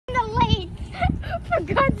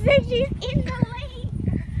God sake, she's in the way.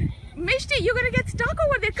 Mishti, you're gonna get stuck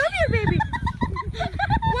over there. Come here, baby.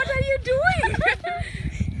 What are you doing?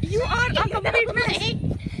 You are a complete mess.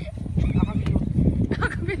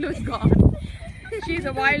 Akabilu is gone. She's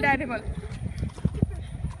a wild animal.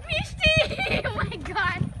 Mishti! Oh my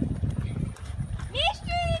God!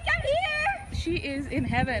 Mishti, come here! She is in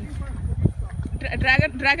heaven.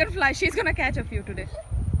 Dragonfly. She's gonna catch a few today.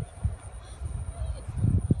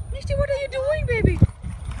 Mishti, what are you doing, baby?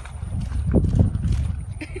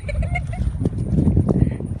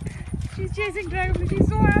 She's chasing dragonflies. She's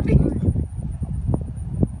so happy.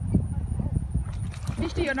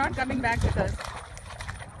 Mishti, you're not coming back with us.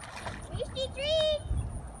 Mishti, treat!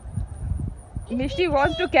 Mishti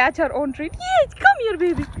wants to catch her own treat. Yes, come here,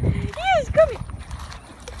 baby. Yes, come here.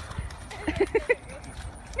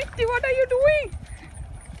 Mishti, what are you doing?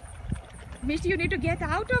 Mishti, you need to get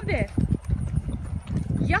out of there.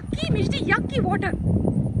 Yucky, Mishti, yucky water.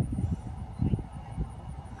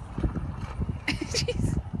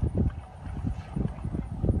 Jeez.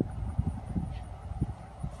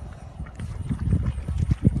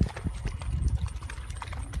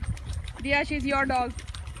 Dia, she's your dog.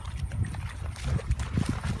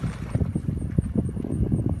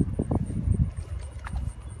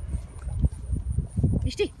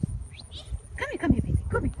 Mishti, come here, baby.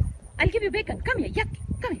 Come here. I'll give you bacon. Come here, yuck.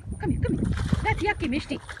 Come here. That's yucky,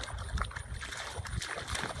 Mishti.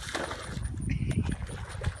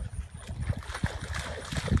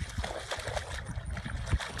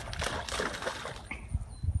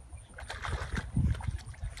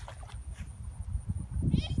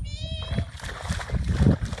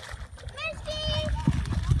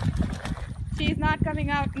 She's not coming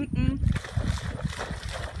out.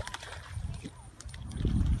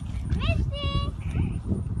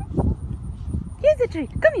 Here's the treat.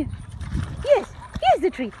 Come here. Yes. Here's the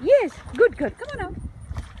treat. Yes. Good girl. Come on out.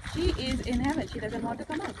 She is in heaven. She doesn't want to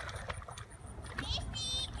come out.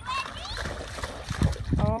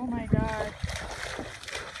 Oh my God.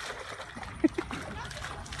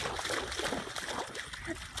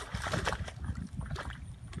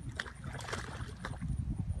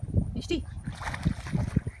 Mishti.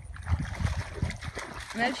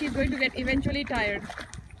 Well, she's going to get eventually tired.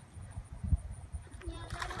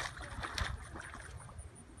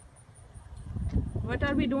 What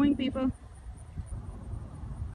are we doing, people?